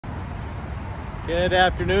Good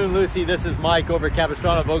afternoon, Lucy. This is Mike over at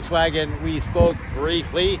Capistrano Volkswagen. We spoke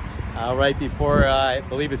briefly right before, I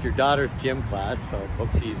believe it's your daughter's gym class, so hope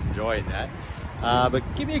she's enjoying that. But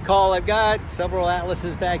give me a call. I've got several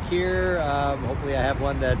Atlases back here. Hopefully I have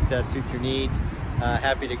one that suits your needs.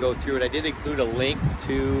 Happy to go through it. I did include a link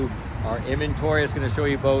to our inventory. It's going to show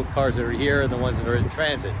you both cars that are here and the ones that are in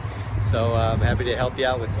transit. So I'm happy to help you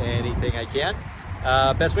out with anything I can.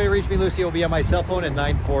 Best way to reach me, Lucy, will be on my cell phone at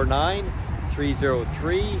 949-303-3446.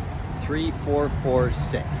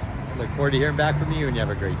 I look forward to hearing back from you, and you have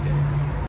a great day.